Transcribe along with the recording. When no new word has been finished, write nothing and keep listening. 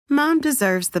Mom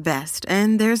deserves the best,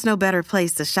 and there's no better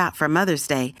place to shop for Mother's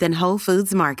Day than Whole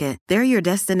Foods Market. They're your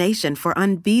destination for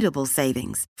unbeatable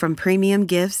savings, from premium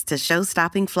gifts to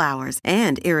show-stopping flowers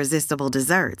and irresistible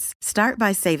desserts. Start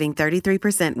by saving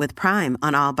 33% with Prime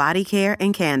on all body care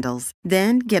and candles.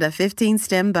 Then get a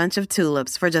 15-stem bunch of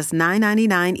tulips for just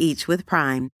 $9.99 each with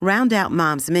Prime. Round out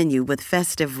Mom's menu with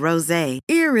festive rosé,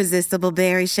 irresistible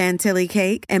berry chantilly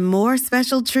cake, and more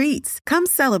special treats. Come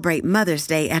celebrate Mother's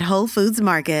Day at Whole Foods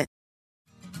Market.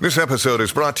 This episode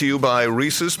is brought to you by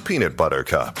Reese's Peanut Butter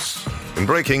Cups. In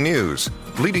breaking news,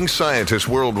 leading scientists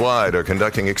worldwide are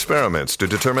conducting experiments to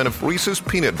determine if Reese's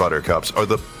Peanut Butter Cups are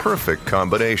the perfect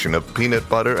combination of peanut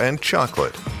butter and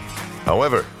chocolate.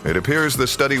 However, it appears the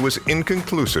study was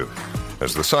inconclusive,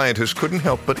 as the scientists couldn't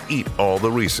help but eat all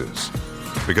the Reese's.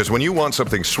 Because when you want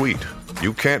something sweet,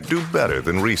 you can't do better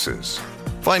than Reese's.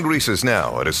 Find Reese's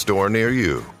now at a store near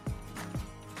you.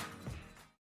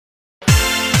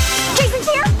 Jason's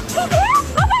here? He's here?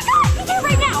 Oh my God! He's here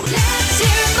right now! Let's hear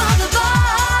it for the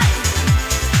boy.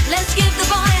 Let's give the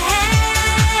boy a hand.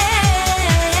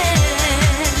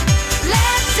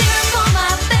 Let's hear it for my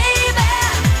baby.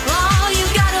 Oh, you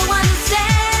gotta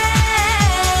understand.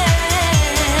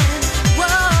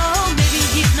 Whoa, maybe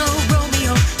he's no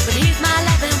Romeo, but he's my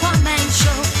laughing one-man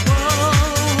show. Whoa,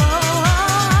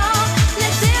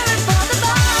 let's hear it for the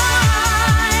boy.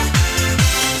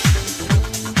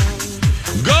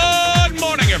 Good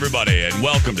morning, everybody, and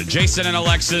welcome to Jason and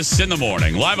Alexis in the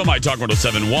Morning, live on My Talk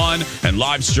 1071 and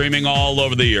live streaming all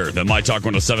over the earth at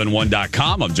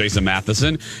MyTalk1071.com. I'm Jason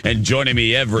Matheson, and joining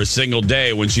me every single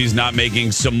day when she's not making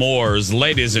s'mores,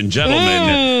 ladies and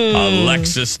gentlemen,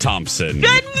 Alexis Thompson.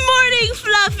 Good morning,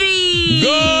 Fluffy.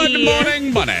 Good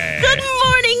morning, Bunny. Good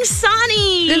morning,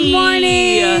 Sonny. Good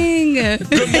morning.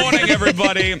 Good morning,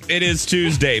 everybody. It is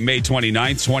Tuesday, May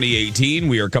 29th, 2018.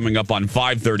 We are coming up on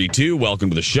 5:32. Welcome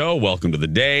to the show. Welcome to the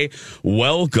day.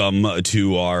 Welcome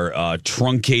to our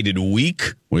truncated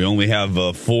week. We only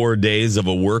have 4 days of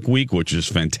a work week, which is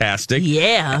fantastic.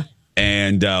 Yeah.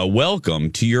 And welcome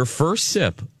to your first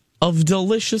sip of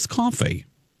delicious coffee.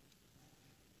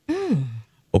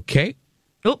 Okay.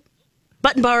 Oh,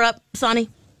 button bar up, Sonny.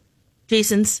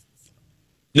 Jason's.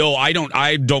 No, I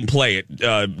don't play it.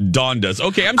 Dawn does.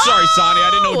 Okay, I'm sorry, Sonny. I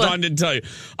didn't know Dawn didn't tell you.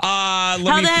 How the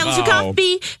hell's your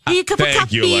coffee? Your cup of coffee.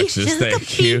 Thank you, Alexis.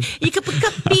 Thank you. Your cup of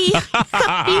coffee.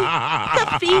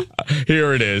 Coffee.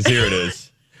 Here it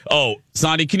is. Oh,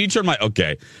 Sonny, can you turn my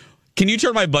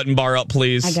button bar up,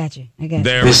 please? I got you.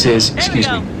 There. This is, There we excuse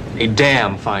go. me, a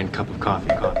damn fine cup of coffee.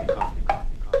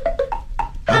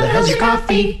 How the hell's your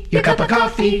coffee? Your cup of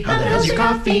coffee? How the hell's your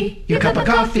coffee? Your cup of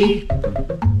coffee?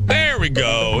 There we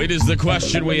go. It is the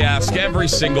question we ask every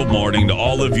single morning to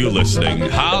all of you listening.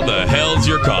 How the hell's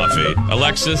your coffee?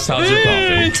 Alexis, how's your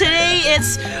coffee? Today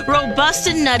it's robust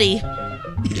and nutty.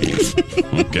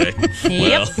 Okay.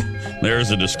 Well, there's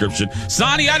a description.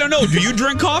 Sonny, I don't know. Do you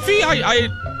drink coffee?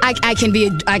 I can be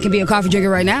a coffee drinker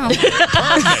right now.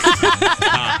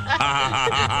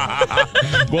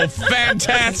 Well,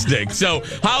 fantastic. So,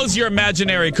 how's your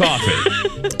imaginary coffee?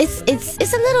 It's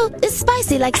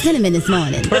spicy like cinnamon this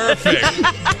morning. Perfect.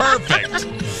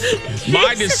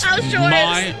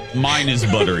 Mine is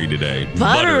buttery today.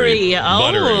 Buttery.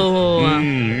 Oh.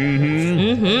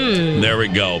 There we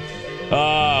go.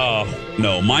 Oh,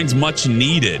 no, mine's much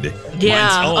needed.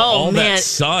 Yeah. All man. that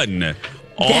sun.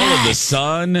 All of the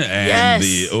sun and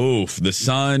the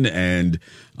sun and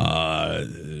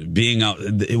being out.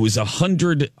 It was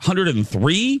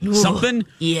 103 something.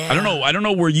 Yeah. I don't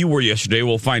know where you were yesterday.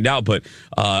 We'll find out. But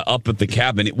up at the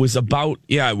cabin, it was about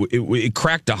it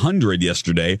cracked 100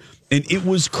 yesterday, and it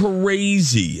was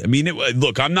crazy. I mean,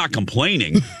 look, I'm not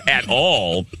complaining at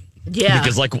all. Yeah.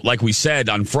 Because like we said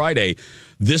on Friday,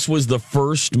 this was the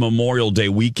first Memorial Day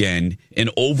weekend in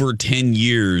over 10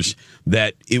 years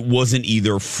that it wasn't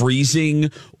either freezing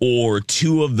or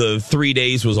 2 of the 3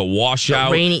 days was a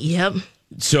washout. Rainy, yep.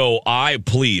 So I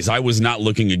was not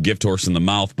looking a gift horse in the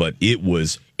mouth, but it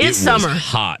was summer.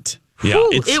 Hot. Yeah,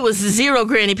 it was 0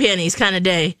 granny panties kind of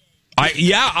day.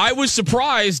 I was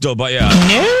surprised, but yeah.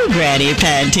 No granny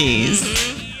panties.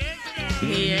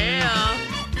 Yeah.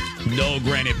 No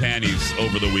granny panties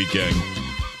over the weekend.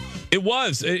 It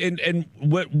was, and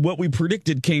what we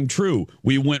predicted came true.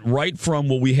 We went right from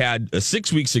what we had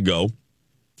 6 weeks ago.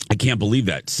 I can't believe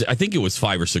that. I think it was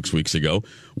 5 or 6 weeks ago.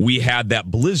 We had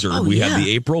that blizzard. We had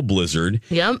the April blizzard.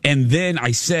 Yep. And then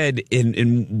I said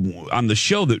on the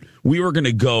show that we were going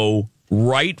to go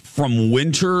right from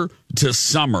winter to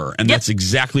summer, and that's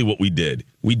exactly what we did.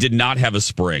 We did not have a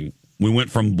spring. We went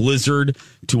from blizzard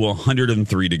to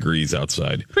 103 degrees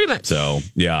outside. Pretty much. So,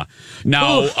 yeah.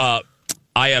 Now,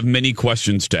 I have many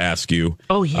questions to ask you.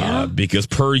 Oh, yeah? Because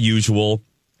per usual,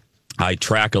 I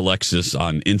track Alexis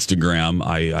on Instagram.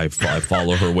 I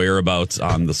follow her whereabouts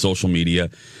on the social media.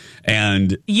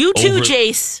 And you too,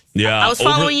 Jace. Yeah. I was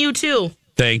following you too.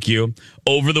 Thank you.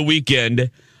 Over the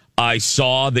weekend, I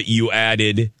saw that you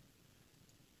added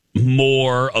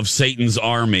more of Satan's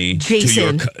army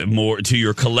to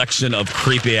your collection of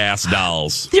creepy ass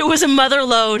dolls. There was a mother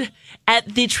load at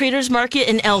the Traders Market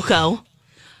in Elko.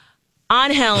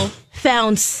 Angel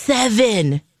found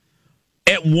 7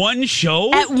 at one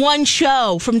show. At one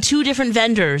show from 2 different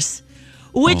vendors,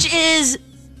 which is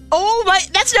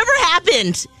that's never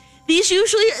happened. These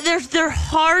usually they're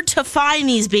hard to find,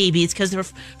 these babies, because they're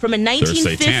from a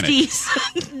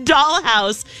 1950s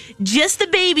dollhouse. Just the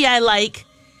baby I like.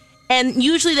 And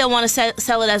usually they'll want to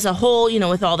sell it as a whole,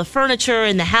 with all the furniture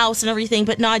and the house and everything.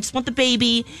 But no, I just want the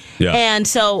baby. Yeah. And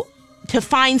so to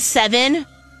find 7,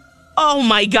 oh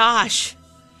my gosh,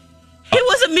 it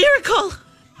was a miracle.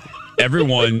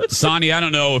 Everyone, Sonny, I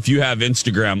don't know if you have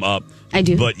Instagram up. I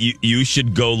do. But you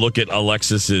should go look at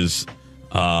Alexis's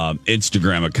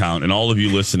Instagram account. And all of you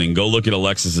listening, go look at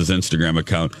Alexis's Instagram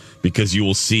account, because you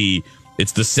will see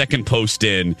it's the second post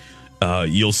in.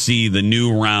 You'll see the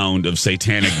new round of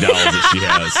satanic dolls that she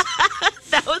has.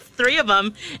 That was 3 of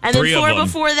them. And then 4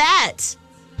 before that.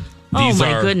 These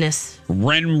my goodness.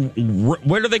 What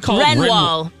are they called?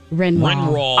 Renwall.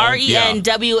 Renwall.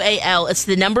 RENWAL. It's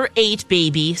the number 8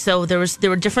 baby. So there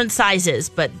were different sizes,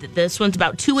 but this one's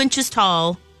about 2 inches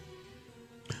tall.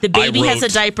 The baby has a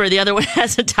diaper. The other one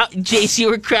has a top. Jace, you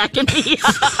were cracking me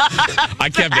up. I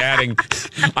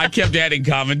kept adding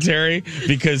commentary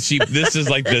because this is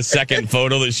like the second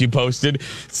photo that she posted.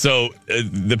 So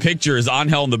the picture is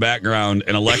Angel in the background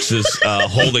and Alexis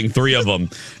holding 3 of them.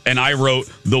 And I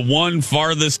wrote, the one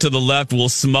farthest to the left will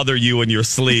smother you in your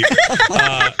sleep.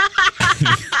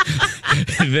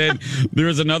 And then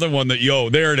there's another one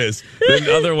there it is.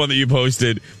 The other one that you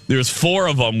posted, there's 4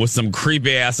 of them with some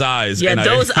creepy ass eyes. Yeah, and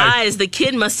those eyes the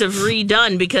kid must have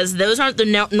redone, because those aren't the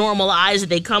normal eyes that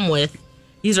they come with.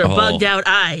 These are bugged out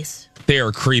eyes. They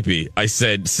are creepy. I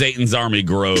said, Satan's army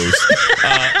grows.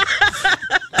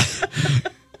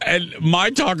 And my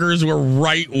talkers were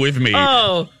right with me.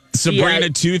 Oh. Sabrina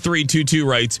 2322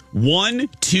 writes, 1,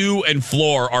 2, and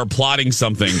Floor are plotting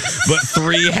something, but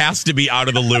 3 has to be out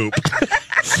of the loop.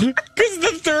 Because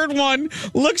the third one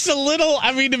looks a little,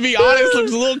 to be honest,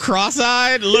 looks a little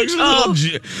cross-eyed. Looks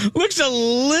a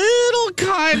little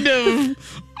kind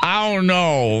of, I don't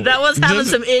know. That was having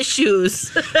some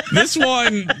issues. This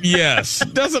one, yes,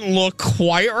 doesn't look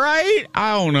quite right.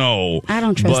 I don't know. I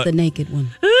don't trust the naked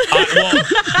one.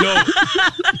 No,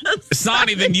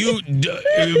 Sonny, then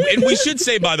and we should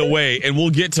say, by the way, and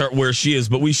we'll get to where she is,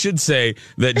 but we should say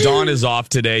that Dawn is off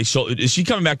today. Is she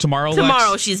coming back tomorrow,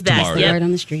 Tomorrow, Lex? she's back. Yep. Word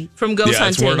on the street. From Ghost Hunting.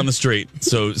 It's word on the street.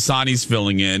 So Sonny's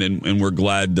filling in, and we're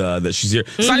glad that she's here.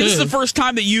 Mm-hmm. Sonny, this is the first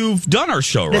time that you've done our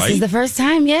show, right? This is the first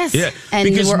time, yes. Yeah. And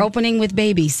we're opening with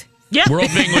babies. Yep. We're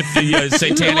opening with the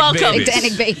satanic babies.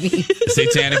 Satanic babies.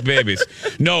 Satanic babies.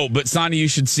 No, but Sonny, you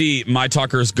should see my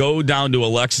talkers. Go down to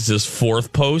Alexis's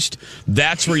 4th post.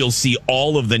 That's where you'll see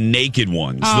all of the naked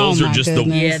ones. Those are just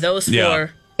goodness. Those 4. Yeah.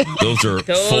 Those are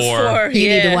 4. You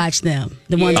need to watch them.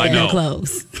 The ones that are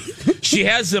close. She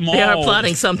has them all. They are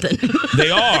plotting something.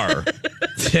 They are.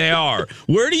 They are.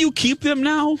 Where do you keep them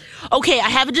now? Okay, I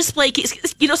have a display case.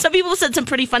 Some people said some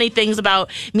pretty funny things about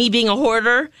me being a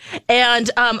hoarder, and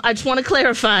I just want to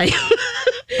clarify.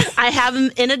 I have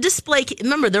them in a display case.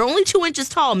 Remember, they're only 2 inches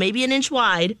tall, maybe an inch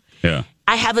wide. Yeah.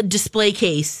 I have a display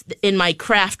case in my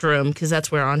craft room, because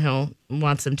that's where Angel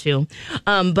wants them to.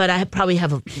 But I probably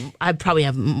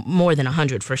have more than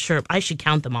 100 for sure. I should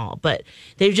count them all, but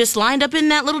they're just lined up in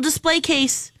that little display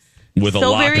case. With a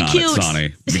so lock very on cute. it,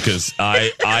 Sonny, because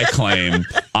I claim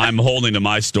I'm holding to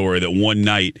my story that one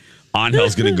night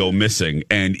Angel's going to go missing,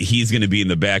 and he's going to be in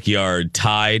the backyard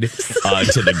tied to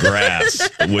the grass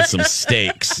with some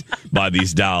stakes by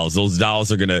these dolls. Those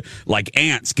dolls are going to, like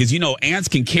ants, because ants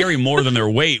can carry more than their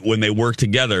weight when they work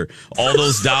together. All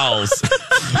those dolls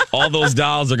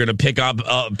are going to pick up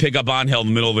Angel in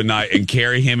the middle of the night and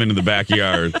carry him into the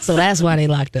backyard. So that's why they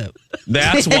locked up.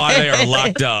 That's why they are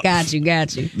locked up. Got you.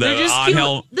 They're just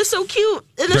cute. They're so cute.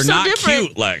 And they're so not different.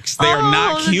 Cute, Lex. They are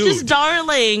not cute. They're just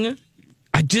darling.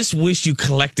 I just wish you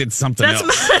collected something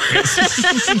else.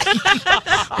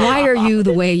 Why are you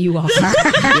the way you are?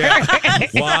 Yeah.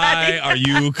 Why are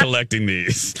you collecting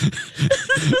these?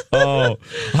 So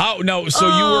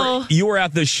you were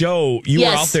at the show. You were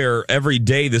out there every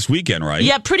day this weekend, right?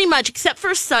 Yeah, pretty much, except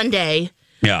for Sunday.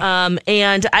 Yeah.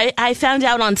 And I found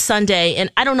out on Sunday,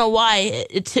 and I don't know why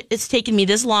it's taken me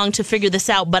this long to figure this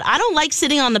out, but I don't like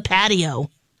sitting on the patio.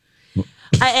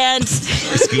 Excuse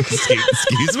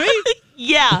me?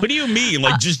 Yeah. What do you mean?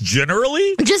 Like just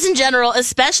generally? Just in general,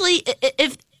 especially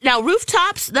if now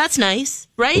rooftops, that's nice,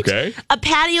 right? Okay. A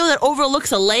patio that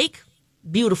overlooks a lake,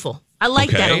 beautiful. I like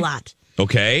that a lot.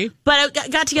 Okay. But I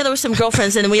got together with some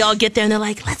girlfriends, and then we all get there, and they're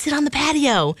like, let's sit on the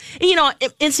patio. And,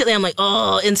 instantly I'm like,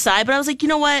 oh, inside. But I was like, you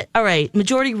know what? All right,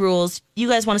 majority rules. You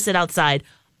guys want to sit outside.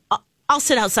 I'll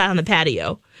sit outside on the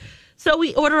patio. So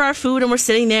we order our food, and we're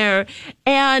sitting there.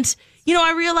 And,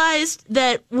 I realized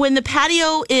that when the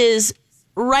patio is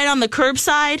right on the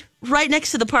curbside, right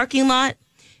next to the parking lot,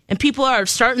 and people are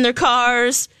starting their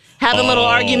cars, having little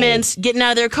arguments, getting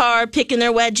out of their car, picking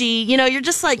their wedgie, you're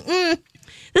just like, this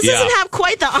doesn't have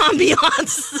quite the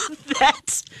ambiance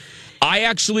that... I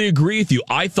actually agree with you.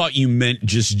 I thought you meant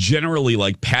just generally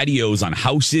like patios on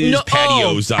houses,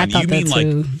 patios on... You mean like...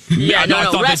 Yeah,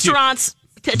 no, restaurants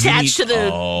attached to the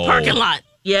parking lot.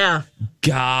 Yeah.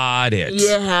 Got it.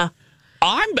 Yeah.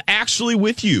 I'm actually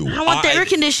with you. I want the air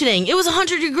conditioning. It was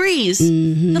 100 degrees.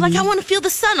 Mm-hmm. They're like, I want to feel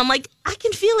the sun. I'm like, I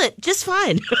can feel it just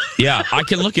fine. Yeah, I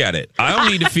can look at it. I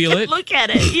don't need to feel it. Look at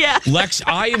it, yeah. Lex,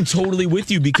 I am totally with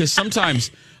you because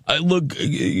sometimes, look,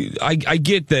 I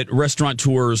get that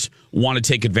restaurateurs want to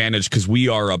take advantage because we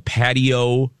are a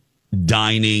patio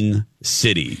dining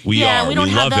city. We don't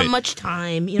have that it. much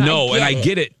time. I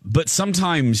get it. But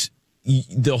sometimes...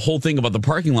 the whole thing about the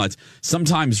parking lots,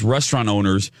 sometimes restaurant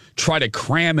owners try to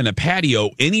cram in a patio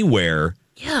anywhere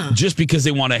just because they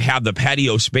want to have the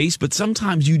patio space. But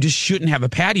sometimes you just shouldn't have a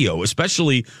patio,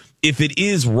 especially if it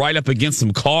is right up against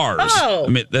some cars. Oh. I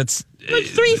mean, that's... Like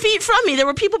 3 feet from me, there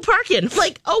were people parking.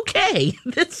 Like, okay.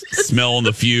 Smelling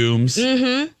the fumes.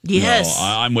 Mm-hmm. Yes. No,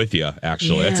 I'm with you,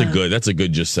 actually. Yeah. That's a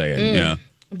good just saying. Yeah.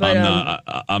 But,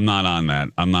 I'm not on that.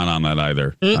 I'm not on that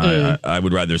either. I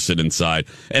would rather sit inside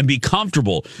and be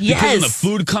comfortable. Yes. Because when the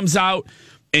food comes out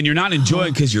and you're not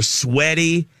enjoying because you're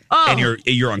sweaty and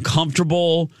you're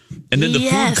uncomfortable, and then the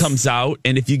food comes out,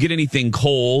 and if you get anything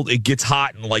cold, it gets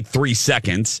hot in like 3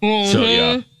 seconds. Mm-hmm. So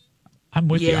yeah, I'm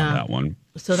with you on that one.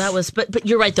 So that was, but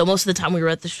you're right though. Most of the time we were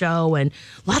at the show, and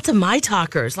lots of my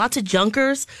talkers, lots of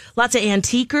junkers, lots of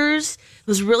antiquers. It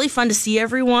was really fun to see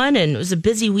everyone, and it was a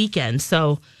busy weekend.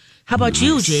 So, how about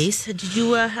you, Jace? Did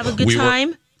you have a good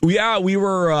time? We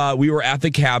were at the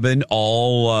cabin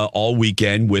all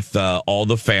weekend with all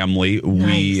the family.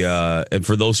 Nice. And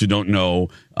for those who don't know,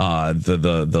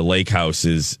 the lake house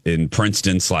is in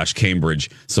Princeton / Cambridge,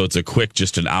 so it's a quick,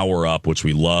 just an hour up, which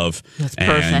we love. That's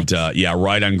perfect. And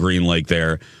right on Green Lake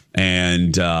there.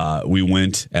 And we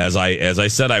went, as I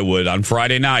said I would, on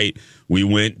Friday night. We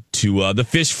went to the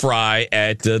fish fry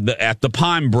at the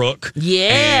Pine Brook.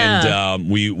 Yeah. And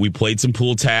we played some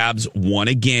pool tabs. Won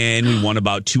again. We won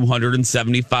about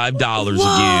 $275 again.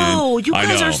 Whoa, you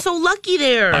guys are so lucky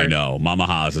there. I know. Mama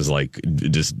Haas is like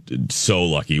just so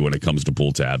lucky when it comes to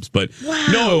pool tabs. But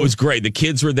no, it was great. The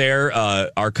kids were there.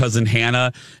 Our cousin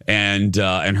Hannah and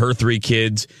her 3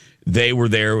 kids. They were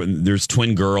there. There's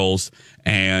twin girls,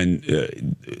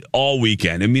 and all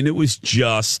weekend. I mean, it was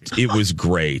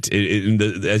great.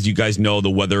 As you guys know, the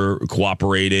weather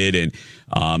cooperated,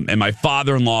 and my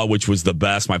father-in-law, which was the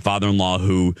best. My father-in-law,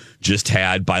 who just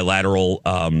had bilateral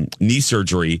knee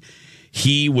surgery.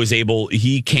 He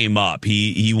came up.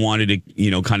 He wanted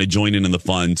to, kind of join in the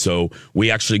fun. So we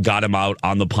actually got him out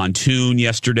on the pontoon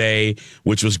yesterday,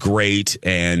 which was great.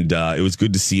 And it was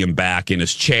good to see him back in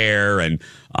his chair. And,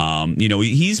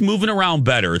 he's moving around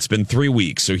better. It's been 3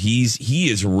 weeks. So he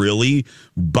is really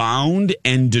bound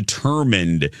and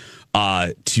determined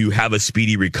to have a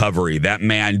speedy recovery. That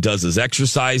man does his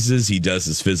exercises. He does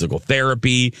his physical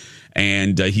therapy.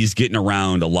 And he's getting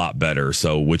around a lot better,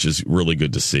 which is really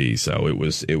good to see. So it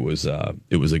was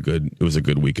a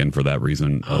good weekend for that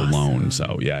reason alone.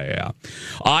 So yeah.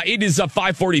 It is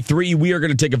 5:43. We are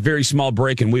going to take a very small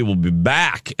break, and we will be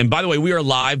back. And by the way, we are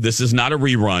live. This is not a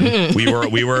rerun. we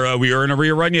were in a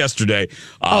rerun yesterday.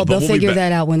 They'll figure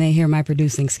that out when they hear my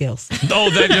producing skills. No.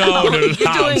 You're doing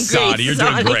great, You're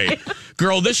doing great.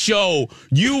 Girl, this show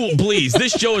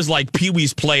is like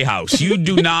Pee-wee's Playhouse. You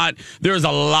do not, there's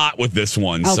a lot with this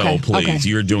one, so please,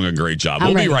 you're doing a great job.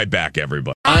 We'll be right back,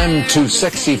 everybody. I'm too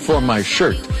sexy for my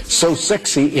shirt. So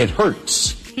sexy, it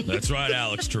hurts. That's right,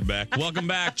 Alex Trebek. Welcome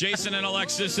back. Jason and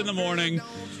Alexis in the morning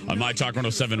on My Talk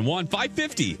 107.1,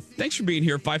 550. Thanks for being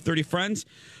here, 530 friends.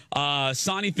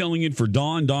 Sonny filling in for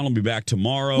Dawn. Dawn will be back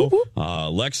tomorrow.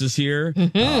 Lex is here.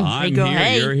 I'm go, here.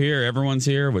 hey. You're here. Everyone's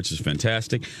here, which is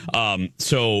fantastic.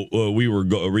 So we were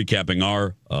recapping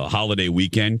our holiday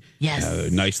weekend.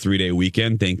 Yes. Nice 3-day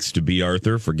weekend. Thanks to B.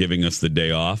 Arthur for giving us the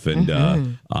day off. And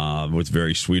it was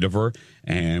very sweet of her.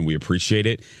 And we appreciate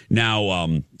it.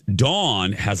 Now,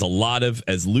 Dawn has a lot of,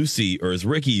 as Lucy, or as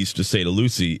Ricky used to say to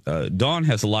Lucy, Dawn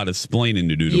has a lot of splaining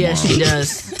to do tomorrow. Yes, she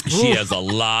does. She has a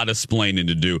lot of splaining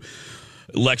to do.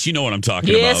 Lex, you know what I'm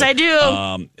talking about. Yes, I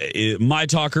do. My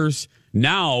talkers,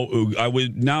 now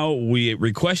we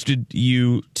requested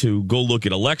you to go look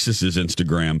at Alexis's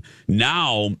Instagram.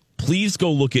 Now, please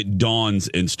go look at Dawn's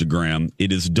Instagram.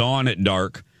 It is Dawn at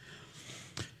Dark.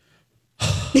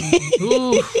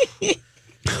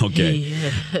 Okay.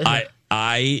 Yeah.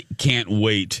 I can't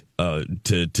wait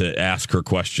to ask her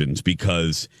questions,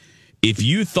 because if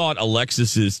you thought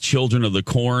Alexis's Children of the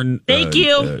Corn Thank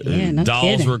you.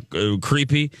 Dolls were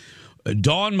creepy,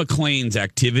 Dawn McClain's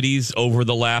activities over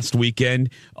the last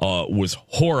weekend was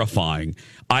horrifying.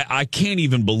 I can't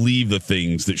even believe the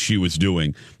things that she was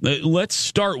doing. Let's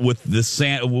start with the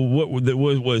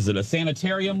what was it? A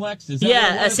sanitarium, Lex? Is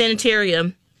that a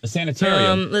sanitarium. A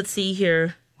sanitarium. Let's see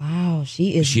here. Wow,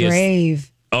 she is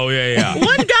brave. Oh, yeah.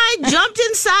 One guy jumped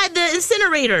inside the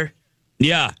incinerator.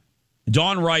 Yeah.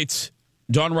 Dawn writes,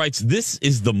 this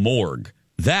is the morgue.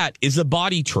 That is a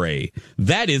body tray.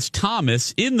 That is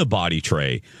Thomas in the body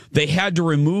tray. They had to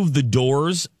remove the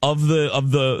doors of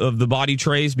the body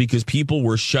trays because people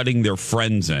were shutting their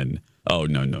friends in. Oh,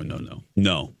 no.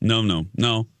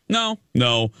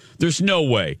 There's no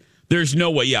way.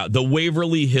 Yeah, the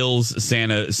Waverly Hills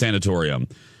Sanatorium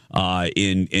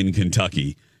in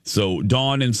Kentucky. So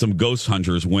Dawn and some ghost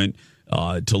hunters went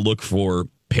to look for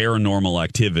paranormal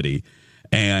activity,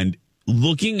 and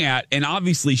looking at, and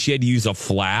obviously she had to use a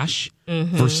flash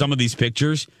for some of these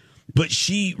pictures, but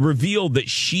she revealed that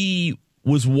she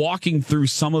was walking through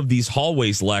some of these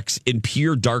hallways, Lex, in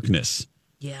pure darkness.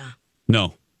 Yeah.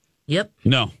 No. Yep.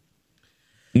 No.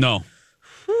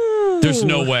 There's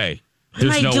no way.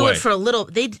 There's no way. Do it for a little.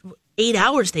 8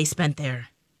 hours they spent there.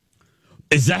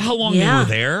 Is that how long they were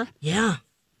there? Yeah.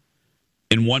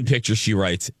 In one picture, she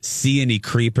writes, "See any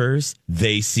creepers?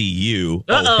 They see you."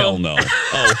 Uh-oh. Oh, hell no.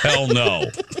 Oh, hell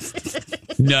no.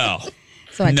 No.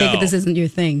 So I take it this isn't your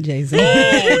thing, Jason.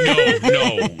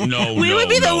 Oh, no. We would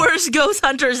be the worst ghost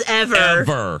hunters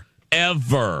ever.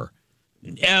 Ever.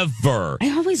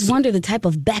 I always wonder the type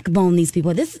of backbone these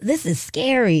people. This is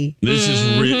scary. This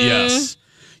is yes.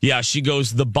 Yeah, she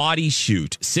goes, the body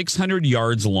chute, 600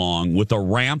 yards long with a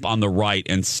ramp on the right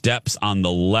and steps on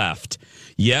the left.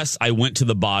 Yes, I went to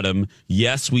the bottom.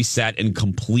 Yes, we sat in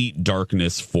complete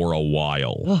darkness for a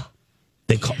while.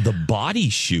 They call the body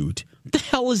chute. What the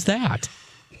hell is that?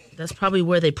 That's probably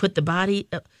where they put the body.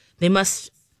 They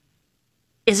must.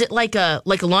 Is it like a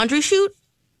laundry chute?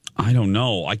 I don't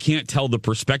know. I can't tell the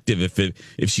perspective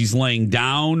if she's laying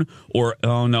down or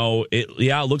it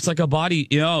looks like a body.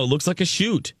 It looks like a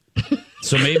chute.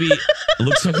 So maybe it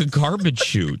looks like a garbage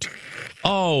chute.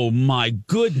 Oh my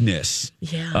goodness.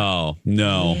 Yeah. Oh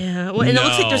no. Yeah. Well, and it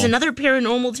looks like there's another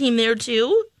paranormal team there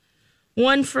too.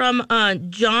 One from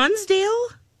Johnsdale.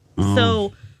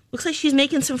 So looks like she's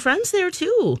making some friends there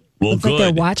too. Well, looks like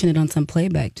they're watching it on some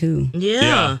playback too.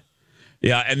 Yeah.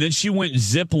 Yeah, and then she went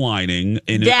zip lining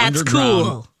in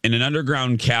an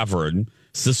underground cavern,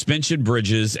 suspension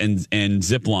bridges and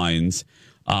zip lines.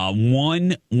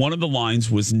 One of the lines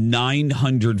was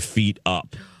 900 feet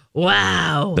up.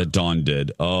 Wow. That Dawn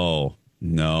did. Oh,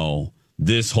 no.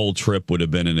 This whole trip would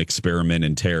have been an experiment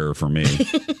in terror for me.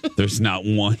 There's not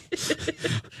one.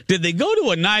 Did they go to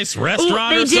a nice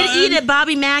restaurant or something? They did eat at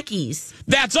Bobby Mackey's.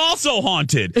 That's also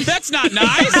haunted. That's not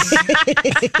nice.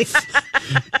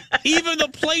 Even the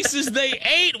places they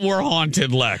ate were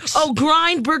haunted, Lex. Oh,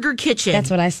 Grind Burger Kitchen. That's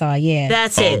what I saw, yeah.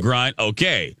 That's it. Oh, Grind.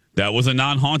 Okay. That was a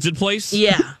non-haunted place?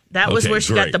 Yeah. That was where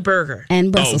she got the burger.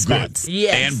 And Brussels sprouts.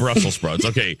 Yes. And Brussels sprouts.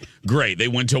 Okay, great. They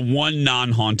went to one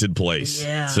non-haunted place.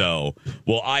 Yeah. So,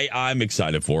 well, I'm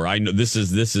excited for her. I know this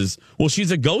is well,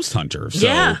 she's a ghost hunter. So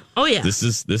yeah. Oh, yeah. This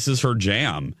is her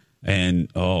jam. And,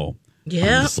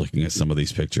 yeah. I'm just looking at some of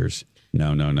these pictures.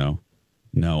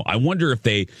 No. I wonder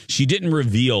if she didn't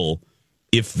reveal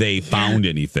if they found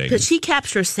anything. Because she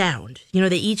captures sound.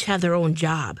 They each have their own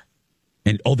job.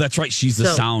 And that's right. She's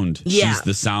the sound. Yeah. She's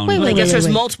the sound. Wait, I guess there's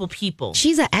multiple people.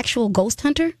 She's an actual ghost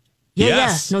hunter? Yeah,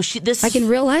 yes. yeah. No, this like in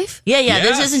real life? Yeah.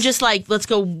 Yes. This isn't just like let's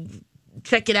go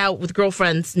check it out with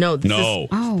girlfriends. No, this is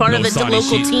part of the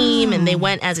local team, and they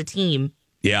went as a team.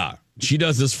 Yeah, she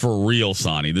does this for real,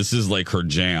 Sonny. This is like her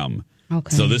jam.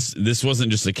 Okay. So this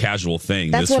wasn't just a casual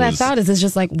thing. That's what I thought. Is it's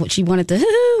just like what she wanted to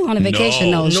on a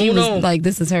vacation? No, she was like,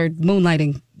 this is her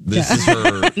moonlighting. This is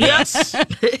her. Yes.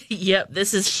 Yep.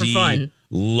 This is for She fun.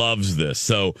 loves this.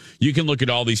 So you can look at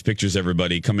all these pictures,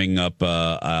 everybody, coming up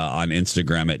on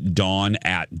Instagram at Dawn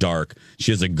at Dark.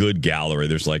 She has a good gallery.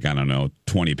 There's like, I don't know,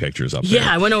 20 pictures up there.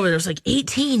 Yeah, I went over. There's like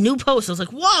 18 new posts. I was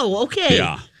like, whoa, okay.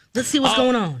 Yeah. Let's see what's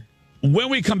going on. When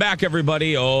we come back,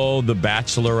 everybody, The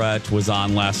Bachelorette was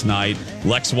on last night.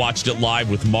 Lex watched it live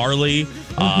with Marley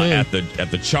at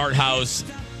the Chart House.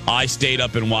 I stayed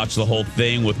up and watched the whole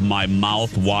thing with my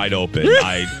mouth wide open.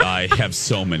 I have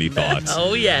so many thoughts.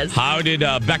 Oh, yes. How did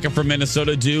Becca from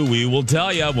Minnesota do? We will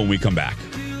tell you when we come back.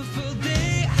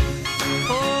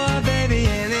 Oh, baby,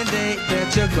 any day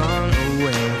that you're gone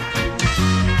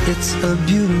away, it's a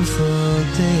beautiful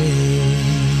day.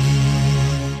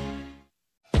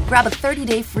 Grab a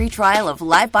 30-day free trial of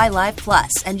Live by Live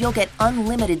Plus, and you'll get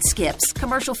unlimited skips,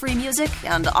 commercial-free music,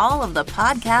 and all of the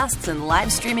podcasts and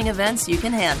live streaming events you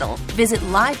can handle. Visit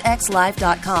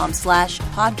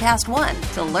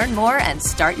livexlive.com/podcast1 to learn more and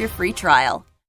start your free trial.